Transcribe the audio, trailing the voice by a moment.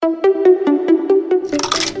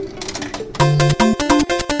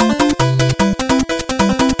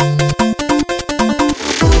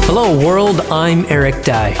world. I'm Eric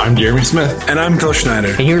Dye. I'm Jeremy Smith. And I'm Phil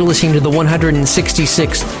Schneider. And you're listening to the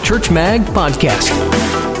 166th Church Mag podcast.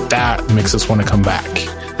 That makes us want to come back.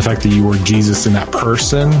 The fact that you were Jesus in that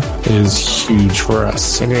person is huge for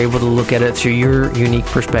us. And you're able to look at it through your unique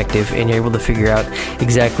perspective, and you're able to figure out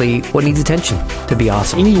exactly what needs attention to be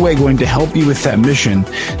awesome. Any way going to help you with that mission,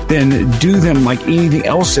 then do them like anything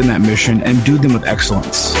else in that mission and do them with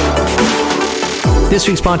excellence. This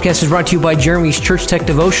week's podcast is brought to you by Jeremy's Church Tech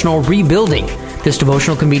devotional, Rebuilding. This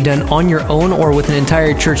devotional can be done on your own or with an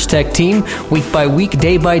entire Church Tech team, week by week,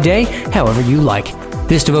 day by day, however you like.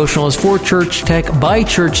 This devotional is for Church Tech by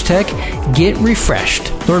Church Tech. Get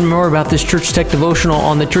refreshed. Learn more about this Church Tech devotional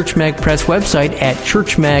on the Church Mag Press website at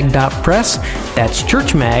churchmag.press. That's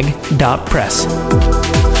churchmag.press.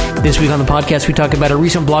 This week on the podcast, we talk about a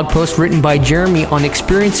recent blog post written by Jeremy on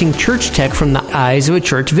experiencing church tech from the eyes of a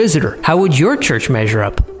church visitor. How would your church measure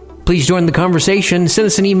up? Please join the conversation. Send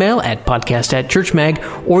us an email at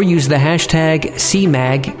podcast@churchmag or use the hashtag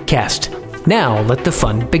CMagCast. Now, let the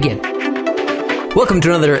fun begin. Welcome to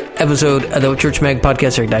another episode of the Church Mag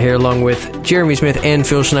Podcast. Eric Dye here along with Jeremy Smith and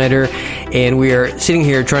Phil Schneider. And we are sitting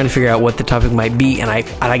here trying to figure out what the topic might be. And I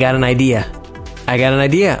got an idea. I got an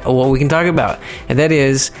idea of what we can talk about. And that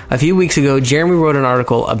is, a few weeks ago, Jeremy wrote an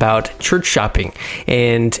article about church shopping.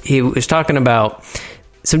 And he was talking about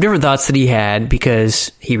some different thoughts that he had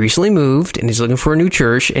because he recently moved and he's looking for a new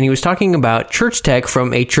church. And he was talking about church tech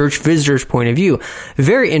from a church visitor's point of view.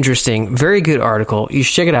 Very interesting, very good article. You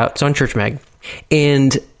should check it out. It's on Church Mag.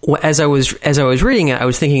 And as I was reading it, I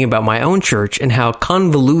was thinking about my own church and how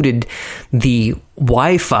convoluted the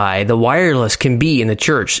Wi-Fi, the wireless can be in the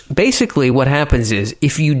church. Basically, what happens is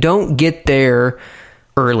if you don't get there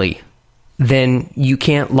early, then you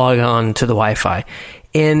can't log on to the Wi-Fi.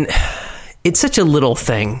 And it's such a little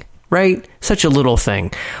thing, right? Such a little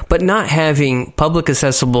thing. But not having public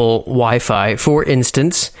accessible Wi-Fi, for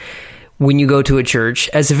instance, when you go to a church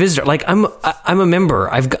as a visitor, like I'm a member.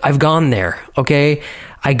 I've gone there. Okay.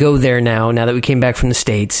 I go there now that we came back from the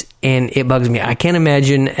States, and it bugs me. I can't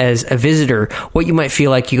imagine as a visitor what you might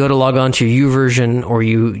feel like. You go to log on to your YouVersion, or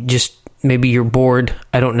you just, maybe you're bored,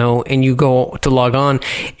 I don't know, and you go to log on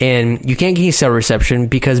and you can't get cell reception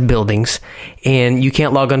because buildings, and you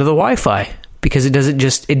can't log onto the Wi-Fi because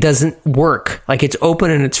it doesn't work. Like, it's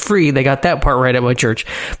open and it's free. They got that part right at my church,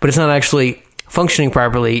 but it's not actually functioning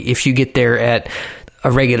properly if you get there at a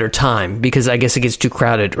regular time, because I guess it gets too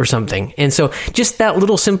crowded or something. And so just that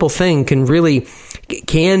little simple thing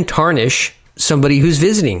can tarnish somebody who's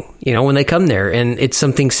visiting, when they come there, and it's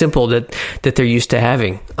something simple that they're used to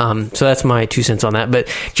having. So that's my 2 cents on that.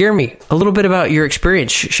 But Jeremy, a little bit about your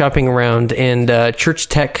experience shopping around and church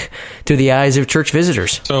tech through the eyes of church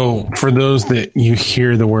visitors. So for those that you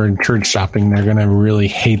hear the word church shopping, they're going to really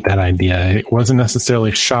hate that idea. It wasn't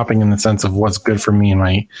necessarily shopping in the sense of what's good for me and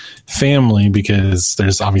my family, because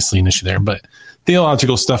there's obviously an issue there, but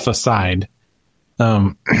theological stuff aside,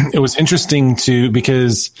 it was interesting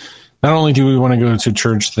because not only do we want to go to a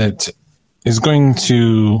church that is going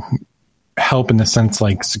to help in the sense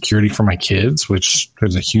like security for my kids, which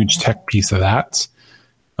there's a huge tech piece of that.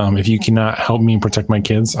 If you cannot help me protect my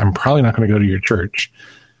kids, I'm probably not going to go to your church.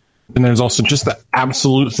 And there's also just the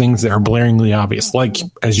absolute things that are blaringly obvious, like,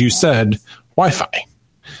 as you said, Wi-Fi.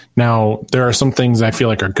 Now, there are some things I feel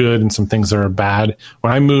like are good and some things that are bad.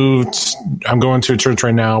 When I moved, I'm going to a church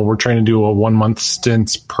right now. We're trying to do a 1-month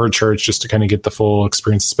stint per church just to kind of get the full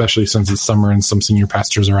experience, especially since it's summer and some senior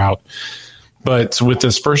pastors are out. But with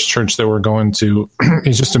this first church that we're going to,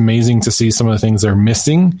 it's just amazing to see some of the things that are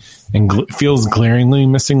missing and feels glaringly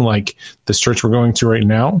missing. Like this church we're going to right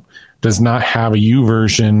now does not have a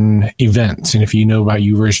YouVersion event. And if you know about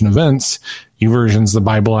YouVersion events, YouVersion's the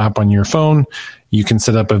Bible app on your phone. You can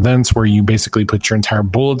set up events where you basically put your entire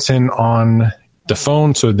bulletin on the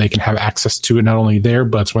phone so they can have access to it not only there,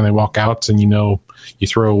 but when they walk out, and you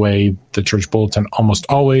throw away the church bulletin almost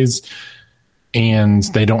always. And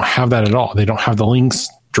they don't have that at all. They don't have the links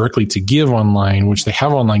directly to give online, which they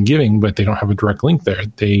have online giving, but they don't have a direct link there.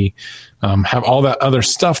 They have all that other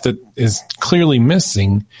stuff that is clearly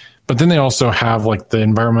missing. But then they also have like the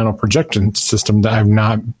environmental projection system that I've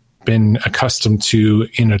not been accustomed to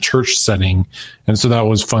in a church setting. And so that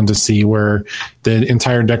was fun to see, where the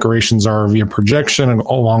entire decorations are via projection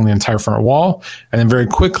along the entire front wall. And then very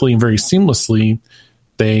quickly and very seamlessly,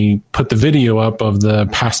 they put the video up of the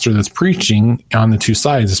pastor that's preaching on the two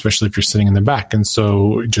sides, especially if you're sitting in the back. And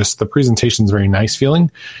so just the presentation is very nice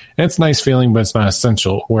feeling. And it's nice feeling, but it's not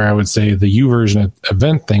essential, where I would say the YouVersion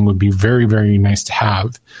event thing would be very, very nice to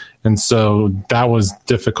have. And so that was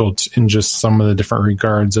difficult in just some of the different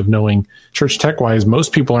regards of knowing church tech wise,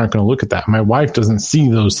 most people aren't going to look at that. My wife doesn't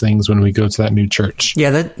see those things when we go to that new church.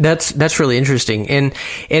 Yeah, that's really interesting. And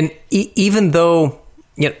even though,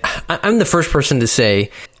 I'm the first person to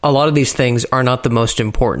say a lot of these things are not the most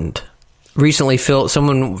important. Recently,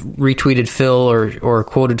 someone retweeted Phil or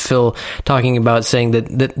quoted Phil talking about saying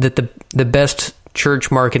that the best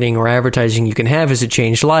church marketing or advertising you can have is a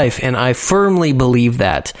changed life, and I firmly believe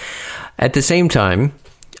that. At the same time,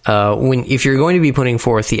 if you're going to be putting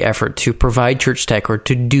forth the effort to provide church tech or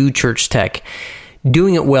to do church tech,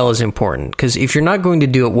 doing it well is important, because if you're not going to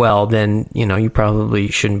do it well, then you probably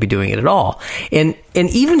shouldn't be doing it at all. And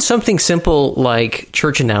even something simple like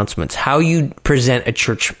church announcements, how you present a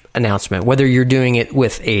church announcement, whether you're doing it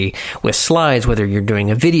with slides, whether you're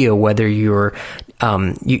doing a video, whether you're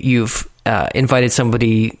you've invited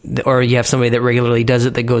somebody, or you have somebody that regularly does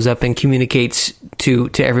it, that goes up and communicates to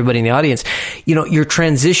everybody in the audience, your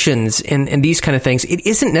transitions and these kind of things. It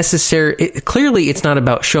isn't necessary. Clearly, it's not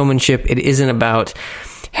about showmanship. It isn't about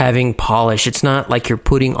having polish. It's not like you're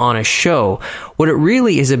putting on a show. What it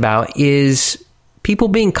really is about is people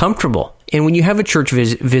being comfortable. And when you have a church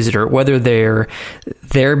visitor, whether they're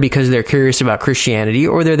there because they're curious about Christianity,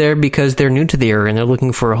 or they're there because they're new to the area and they're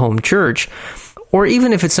looking for a home church, or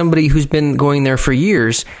even if it's somebody who's been going there for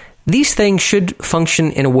years, these things should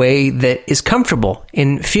function in a way that is comfortable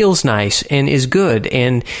and feels nice and is good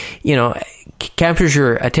and, captures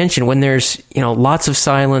your attention. When there's, lots of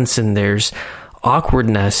silence and there's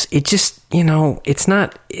awkwardness, it just, it's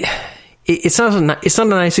not a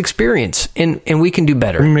nice experience, and we can do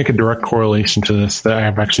better. Let me make a direct correlation to this that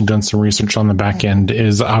I've actually done some research on the back end.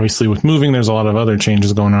 Is obviously with moving, there's a lot of other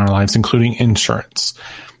changes going on in our lives, including insurance.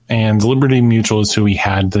 And Liberty Mutual is who we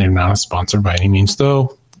had. They're not a sponsor by any means,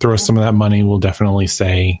 though. Throw us some of that money. We'll definitely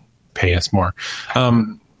say, pay us more.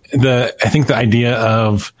 I think the idea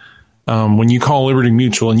of when you call Liberty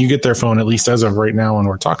Mutual and you get their phone, at least as of right now when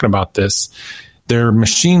we're talking about this, their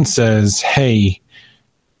machine says, hey,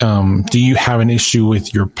 do you have an issue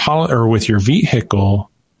with your with your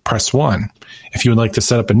vehicle? Press 1. If you would like to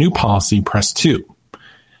set up a new policy, press 2.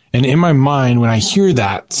 And in my mind, when I hear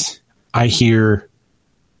that, I hear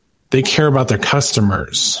they care about their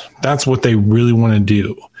customers. That's what they really want to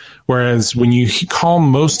do. Whereas when you call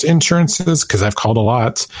most insurances, because I've called a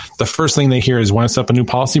lot, the first thing they hear is, want to set up a new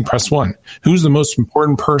policy, press 1. Who's the most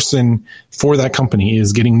important person for that company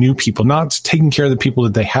is getting new people, not taking care of the people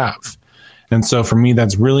that they have. And so for me,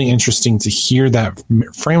 that's really interesting to hear that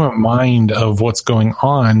frame of mind of what's going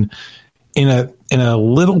on in a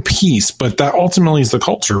little piece, but that ultimately is the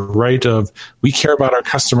culture, right? Of we care about our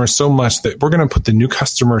customers so much that we're going to put the new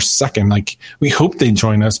customer second. Like, we hope they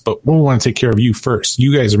join us, but we want to take care of you first.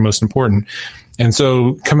 You guys are most important. And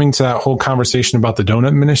so coming to that whole conversation about the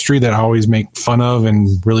donut ministry that I always make fun of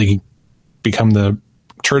and really become the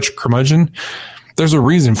church curmudgeon, there's a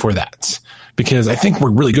reason for that. Because I think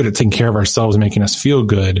we're really good at taking care of ourselves and making us feel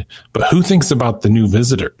good, but who thinks about the new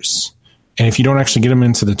visitors? And if you don't actually get them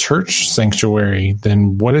into the church sanctuary,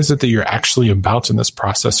 then what is it that you're actually about in this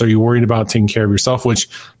process? Are you worried about taking care of yourself? Which,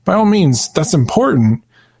 by all means, that's important.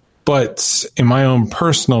 But in my own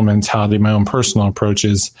personal mentality, my own personal approach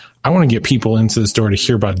is, I want to get people into this door to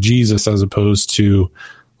hear about Jesus, as opposed to,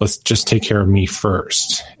 let's just take care of me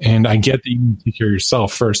first. And I get that you need to take care of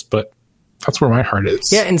yourself first, but that's where my heart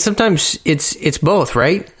is. Yeah, and sometimes it's both,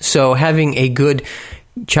 right? So having a good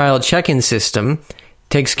child check-in system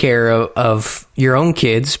takes care of your own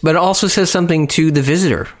kids, but it also says something to the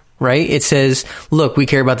visitor, right? It says, look, we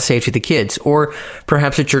care about the safety of the kids. Or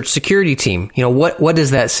perhaps a church security team. What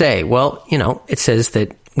does that say? Well, it says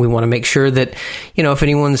that we want to make sure that, if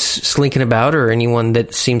anyone's slinking about or anyone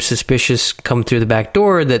that seems suspicious come through the back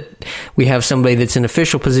door, that we have somebody that's in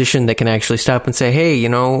official position that can actually stop and say, hey,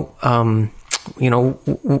 what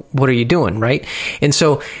are you doing, right? And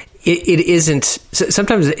so it isn't,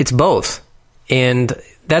 sometimes it's both. And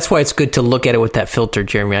that's why it's good to look at it with that filter,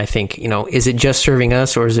 Jeremy. I think, is it just serving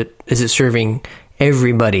us, or is it serving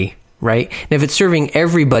everybody, right? And if it's serving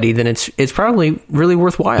everybody, then it's probably really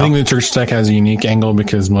worthwhile. I think the church tech has a unique angle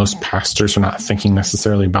because most pastors are not thinking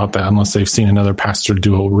necessarily about that unless they've seen another pastor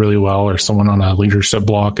do it really well, or someone on a leadership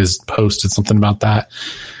blog has posted something about that.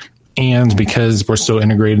 And because we're so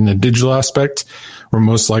integrated in the digital aspect, we're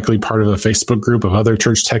most likely part of a Facebook group of other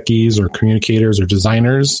church techies or communicators or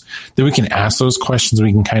designers, then we can ask those questions.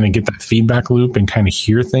 We can kind of get that feedback loop and kind of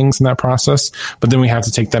hear things in that process. But then we have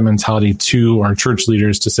to take that mentality to our church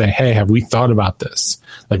leaders to say, hey, have we thought about this?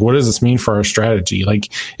 Like, what does this mean for our strategy?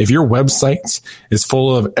 Like, if your website is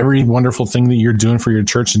full of every wonderful thing that you're doing for your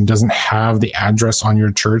church and doesn't have the address on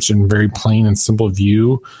your church in very plain and simple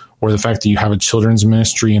view, or the fact that you have a children's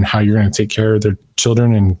ministry and how you're going to take care of their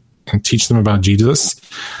children and teach them about Jesus,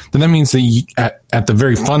 then that means that you, at the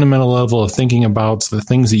very fundamental level of thinking about the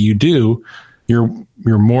things that you do, you're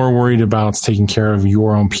more worried about taking care of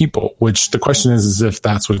your own people, which the question is if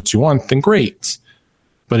that's what you want, then great.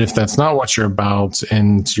 But if that's not what you're about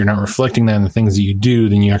and you're not reflecting that in the things that you do,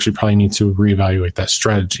 then you actually probably need to reevaluate that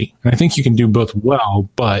strategy. And I think you can do both well,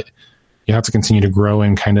 but you have to continue to grow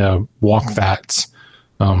and kind of walk that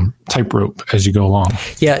tightrope as you go along.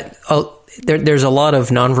 Yeah. There's a lot of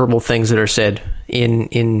nonverbal things that are said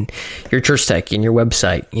in your church tech, in your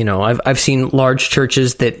website. You know, I've seen large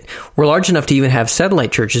churches that were large enough to even have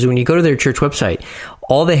satellite churches. When you go to their church website,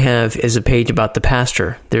 all they have is a page about the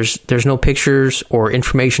pastor. There's no pictures or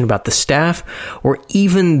information about the staff or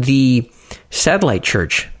even the satellite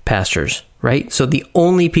church pastors, right? So the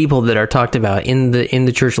only people that are talked about in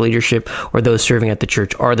the church leadership or those serving at the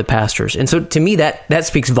church are the pastors. And so to me, that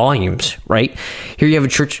speaks volumes, right? Here you have a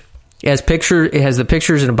church. It has the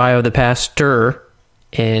pictures and a bio of the pastor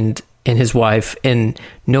and his wife and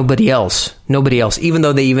nobody else, even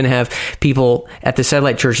though they even have people at the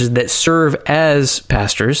satellite churches that serve as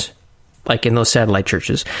pastors, like in those satellite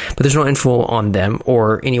churches, but there's no info on them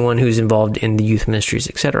or anyone who's involved in the youth ministries,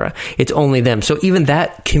 etc. It's only them. So even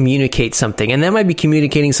that communicates something, and that might be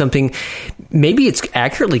communicating something. Maybe it's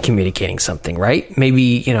accurately communicating something, right?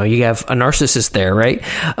 Maybe, you have a narcissist there, right?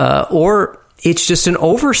 Or it's just an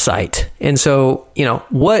oversight. And so,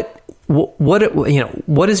 what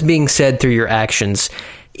is being said through your actions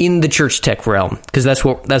in the church tech realm? Because that's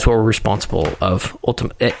what we're responsible of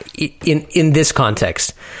in this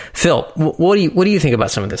context. Phil, what do you think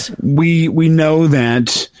about some of this? We know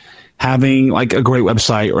that having like a great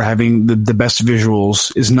website or having the best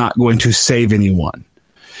visuals is not going to save anyone.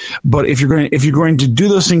 But if you're going to do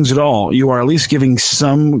those things at all, you are at least giving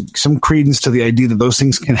some credence to the idea that those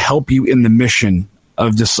things can help you in the mission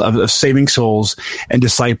of saving souls and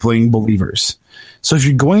discipling believers. So if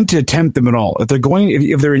you're going to attempt them at all, if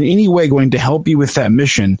they're in any way going to help you with that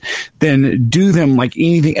mission, then do them like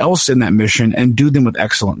anything else in that mission and do them with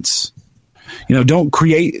excellence.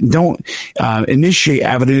 Don't initiate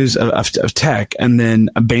avenues of tech and then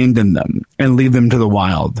abandon them and leave them to the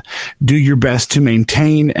wild. Do your best to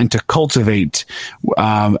maintain and to cultivate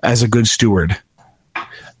as a good steward.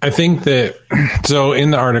 I think that, so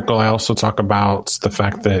in the article, I also talk about the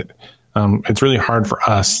fact that it's really hard for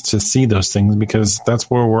us to see those things because that's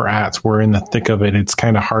where we're at. We're in the thick of it. It's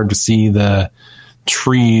kind of hard to see the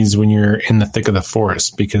trees when you're in the thick of the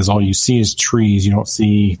forest because all you see is trees. You don't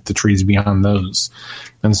see the trees beyond those.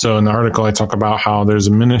 And so in the article, I talk about how there's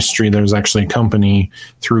a ministry, there's actually a company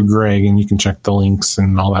through Greg, and you can check the links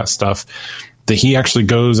and all that stuff, that he actually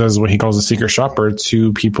goes as what he calls a secret shopper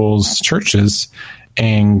to people's churches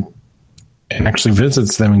and actually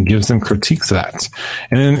visits them and gives them critiques of that.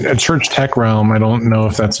 And in a church tech realm, I don't know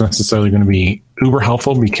if that's necessarily going to be uber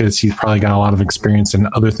helpful because he's probably got a lot of experience in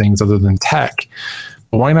other things other than tech.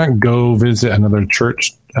 But why not go visit another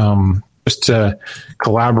church just to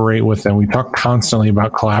collaborate with them? We talk constantly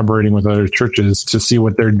about collaborating with other churches to see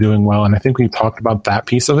what they're doing well. And I think we talked about that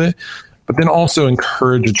piece of it. But then also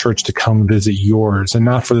encourage a church to come visit yours, and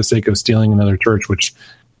not for the sake of stealing another church, which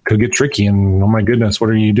could get tricky. And oh my goodness, what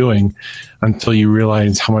are you doing? Until you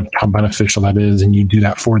realize how beneficial that is, and you do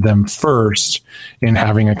that for them first in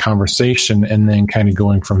having a conversation, and then kind of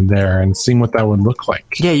going from there and seeing what that would look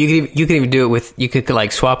like. Yeah, you could even do it with, you could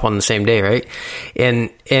like swap on the same day, right? And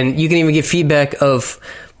you can even get feedback of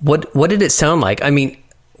what did it sound like? I mean,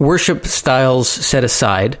 worship styles set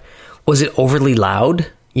aside, was it overly loud?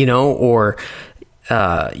 Or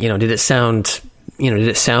did it sound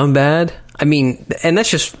bad? I mean, and that's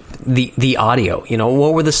just the audio,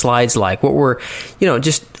 what were the slides like? What were,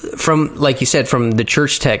 just from, like you said, from the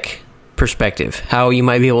church tech perspective, how you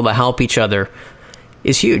might be able to help each other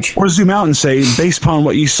is huge. Or zoom out and say, based upon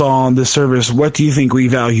what you saw on the service, what do you think we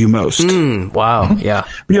value most? Wow. Yeah.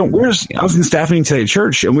 I was in staff meeting today at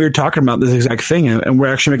church, and we were talking about this exact thing, and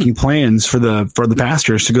we're actually making plans for the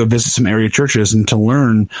pastors to go visit some area churches and to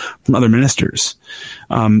learn from other ministers.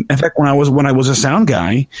 In fact, when I was a sound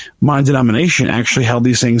guy, my denomination actually held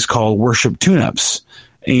these things called worship tune-ups.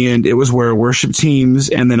 And it was where worship teams,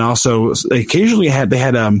 and then also occasionally they'd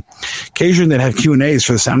have Q&As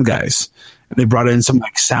for the sound guys. And they brought in some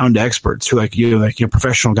like sound experts who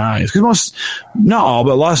professional guys. Because not all,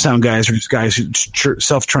 but a lot of sound guys are just guys who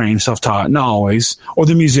self-trained, self-taught, not always, or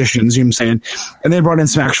the musicians, you know what I'm saying? And they brought in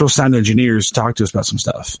some actual sound engineers to talk to us about some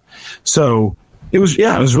stuff. So it was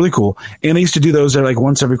really cool. And they used to do those like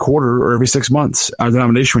once every quarter or every 6 months. Our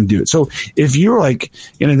denomination would do it. So if you're like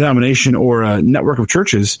in a denomination or a network of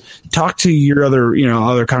churches, talk to your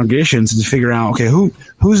other congregations and figure out, okay,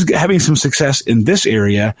 who's having some success in this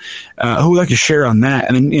area, who would like to share on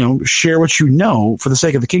that, and then, share what you know for the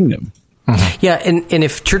sake of the kingdom. Mm-hmm. Yeah. And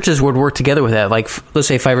if churches would work together with that, like let's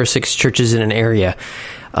say 5 or 6 churches in an area,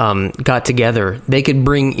 got together, they could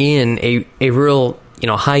bring in a real,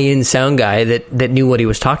 high-end sound guy that knew what he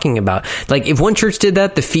was talking about. Like if one church did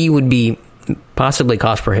that, the fee would be possibly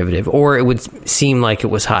cost prohibitive, or it would seem like it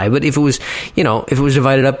was high. But if it was, if it was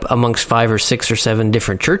divided up amongst 5 or 6 or 7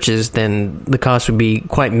 different churches, then the cost would be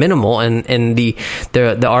quite minimal, and the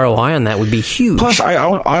ROI on that would be huge. Plus, I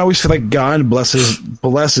always feel like God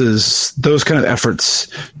blesses those kind of efforts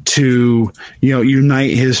to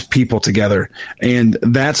unite His people together, and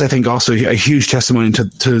that's, I think, also a huge testimony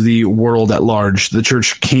to the world at large. The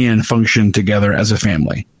church can function together as a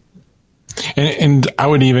family. And I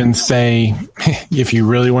would even say, if you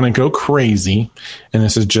really want to go crazy, and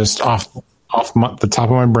this is just off the top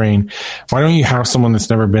of my brain, why don't you have someone that's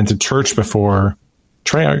never been to church before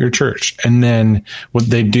try out your church? And then what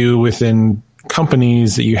they do within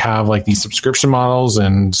companies that you have, like these subscription models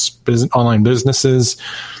and online businesses,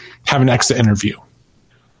 have an exit interview.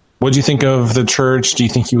 What do you think of the church? Do you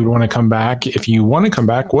think you would want to come back? If you want to come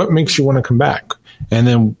back, what makes you want to come back? And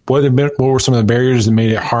then what were some of the barriers that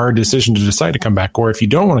made it a hard decision to decide to come back? Or if you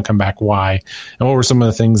don't want to come back, why? And what were some of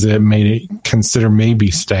the things that made it consider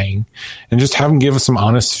maybe staying? And just have them give us some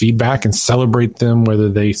honest feedback and celebrate them, whether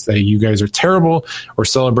they say you guys are terrible, or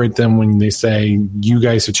celebrate them when they say you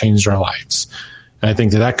guys have changed our lives. And I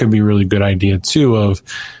think that could be a really good idea too, of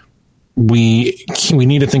we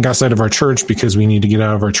need to think outside of our church, because we need to get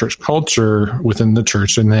out of our church culture within the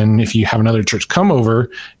church. And then if you have another church come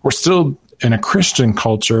over, we're still in a Christian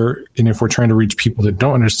culture. And if we're trying to reach people that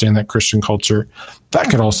don't understand that Christian culture, that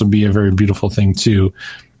could also be a very beautiful thing too.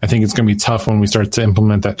 I think it's going to be tough when we start to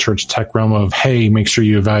implement that church tech realm of, hey, make sure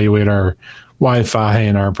you evaluate our Wi-Fi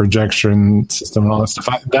and our projection system and all that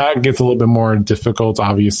stuff. That gets a little bit more difficult,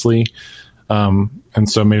 obviously. And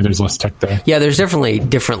so maybe there's less tech there. Yeah, there's definitely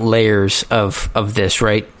different layers of this,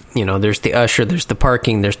 right? There's the usher, there's the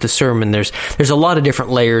parking, there's the sermon, there's a lot of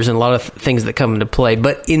different layers and a lot of things that come into play.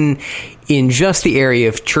 But in just the area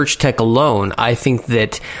of church tech alone, I think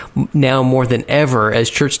that now more than ever, as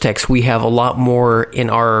church techs, we have a lot more in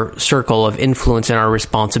our circle of influence and our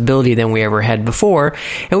responsibility than we ever had before.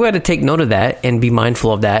 And we got to take note of that and be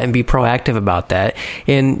mindful of that and be proactive about that.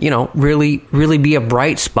 And, really, really be a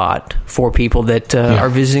bright spot for people that are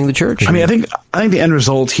visiting the church. I mean, I think the end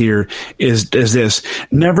result here is this: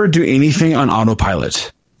 never do anything on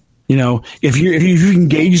autopilot. If you're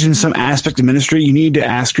engaged in some aspect of ministry, you need to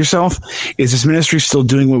ask yourself, is this ministry still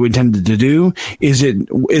doing what we intended to do?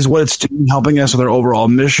 Is what it's doing helping us with our overall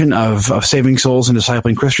mission of saving souls and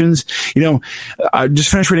discipling Christians? I just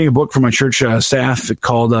finished reading a book from my church staff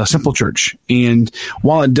called Simple Church. And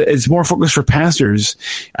while it's more focused for pastors,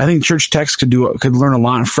 I think church techs could learn a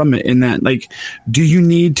lot from it, in that, like, do you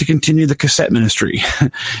need to continue the cassette ministry?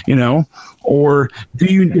 Or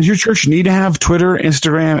does your church need to have Twitter,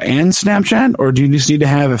 Instagram, and Snapchat, or do you just need to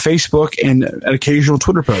have a Facebook and an occasional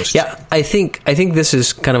Twitter post? Yeah, I think this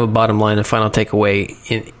is kind of a bottom line, a final takeaway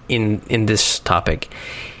in this topic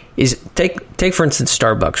is take for instance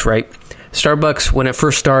Starbucks, right? Starbucks, when it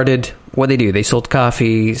first started, what they sold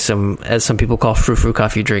coffee, as some people call frou-frou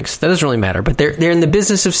coffee drinks. That doesn't really matter, but they're in the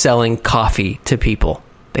business of selling coffee to people.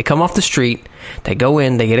 They come off the street, they go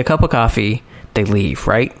in, they get a cup of coffee, they leave,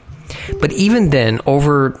 right? But even then,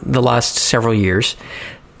 over the last several years,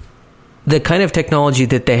 the kind of technology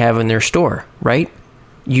that they have in their store, right?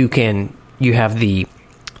 You have the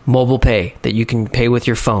mobile pay that you can pay with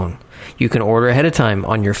your phone. You can order ahead of time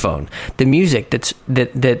on your phone. The music that's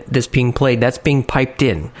being played, that's being piped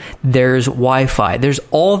in. There's Wi-Fi. There's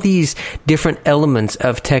all these different elements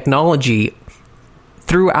of technology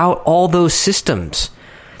throughout all those systems.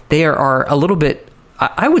 They are a little bit,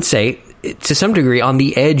 I would say, to some degree, on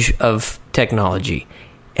the edge of technology.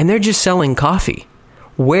 And they're just selling coffee.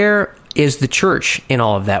 Where is the church in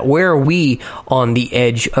all of that? Where are we on the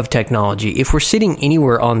edge of technology? If we're sitting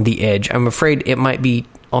anywhere on the edge, I'm afraid it might be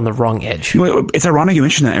on the wrong edge. It's ironic you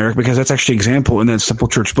mentioned that, Eric, because that's actually an example in that Simple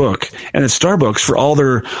Church book. And at Starbucks, for all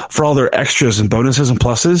their extras and bonuses and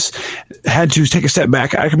pluses, had to take a step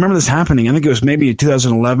back. I can remember this happening. I think it was maybe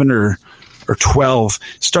 2011 or or 12,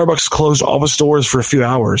 Starbucks closed all its doors for a few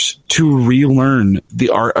hours to relearn the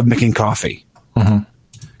art of making coffee.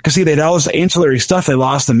 Because see, they had all this ancillary stuff. They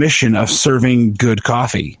lost the mission of serving good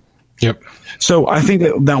coffee. Yep. So I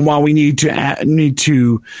think that while we need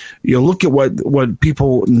to look at what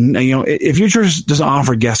people, if your church doesn't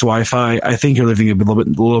offer guest Wi-Fi, I think you're living a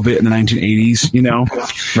little bit in the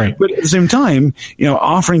 1980s, Right. But at the same time,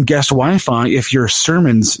 offering guest Wi-Fi if your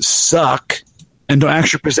sermons suck and don't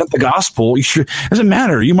actually present the gospel, doesn't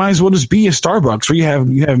matter. You might as well just be a Starbucks where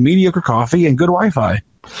you have mediocre coffee and good Wi-Fi.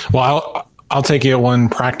 Well, I'll take it one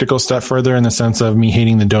practical step further in the sense of me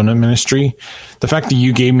hating the donut ministry. The fact that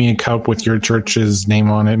you gave me a cup with your church's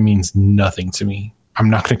name on it means nothing to me. I'm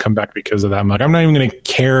not going to come back because of that mug. I'm not even going to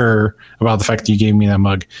care about the fact that you gave me that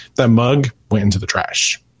mug. That mug went into the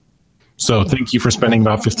trash. So thank you for spending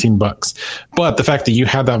about $15. But the fact that you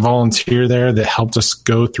had that volunteer there that helped us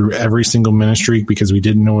go through every single ministry because we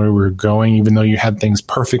didn't know where we were going, even though you had things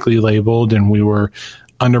perfectly labeled and we were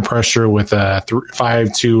under pressure with a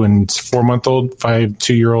 5, 2, and 4-month-old,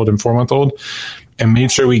 2-year-old and 4-month-old, and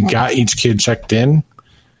made sure we got each kid checked in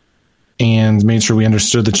and made sure we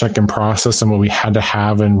understood the check-in process and what we had to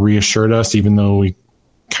have, and reassured us, even though we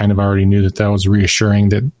kind of already knew that was reassuring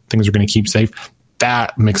that things were going to keep safe.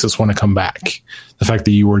 That makes us want to come back. The fact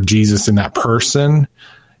that you were Jesus in that person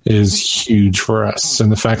is huge for us.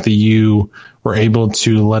 And the fact that you were able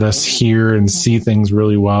to let us hear and see things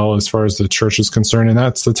really well as far as the church is concerned, and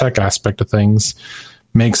that's the tech aspect of things,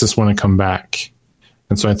 makes us want to come back.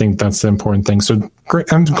 And so I think that's the important thing. So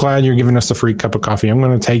great. I'm glad you're giving us a free cup of coffee. I'm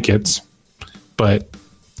going to take it, but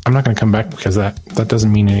I'm not going to come back because that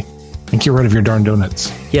doesn't mean anything. And get rid of your darn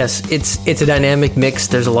donuts. Yes, it's a dynamic mix.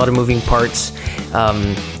 There's a lot of moving parts.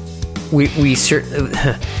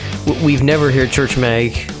 We've never here at Church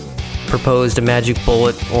Mag proposed a magic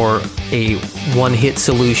bullet or a one-hit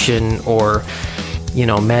solution or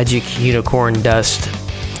magic unicorn dust.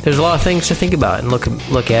 There's a lot of things to think about and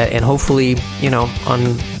look at, and hopefully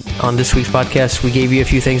on this week's podcast we gave you a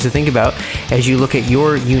few things to think about as you look at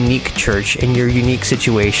your unique church and your unique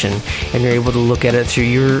situation, and you're able to look at it through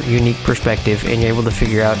your unique perspective, and you're able to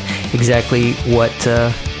figure out exactly what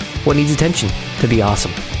needs attention to be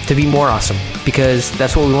awesome, to be more awesome, because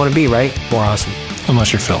that's what we want to be, right? More awesome.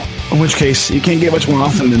 Unless you're Phil. In which case, you can't get much more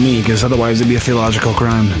awesome than me, because otherwise it'd be a theological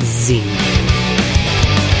crime. Zing.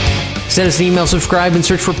 Send us an email, subscribe, and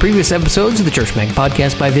search for previous episodes of the Church Mag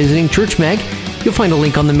podcast by visiting Church Mag. You'll find a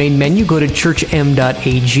link on the main menu. Go to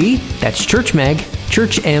churchm.ag. That's Church Mag,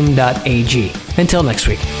 churchm.ag. Until next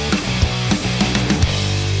week.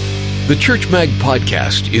 The Church Mag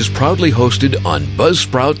podcast is proudly hosted on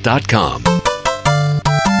Buzzsprout.com.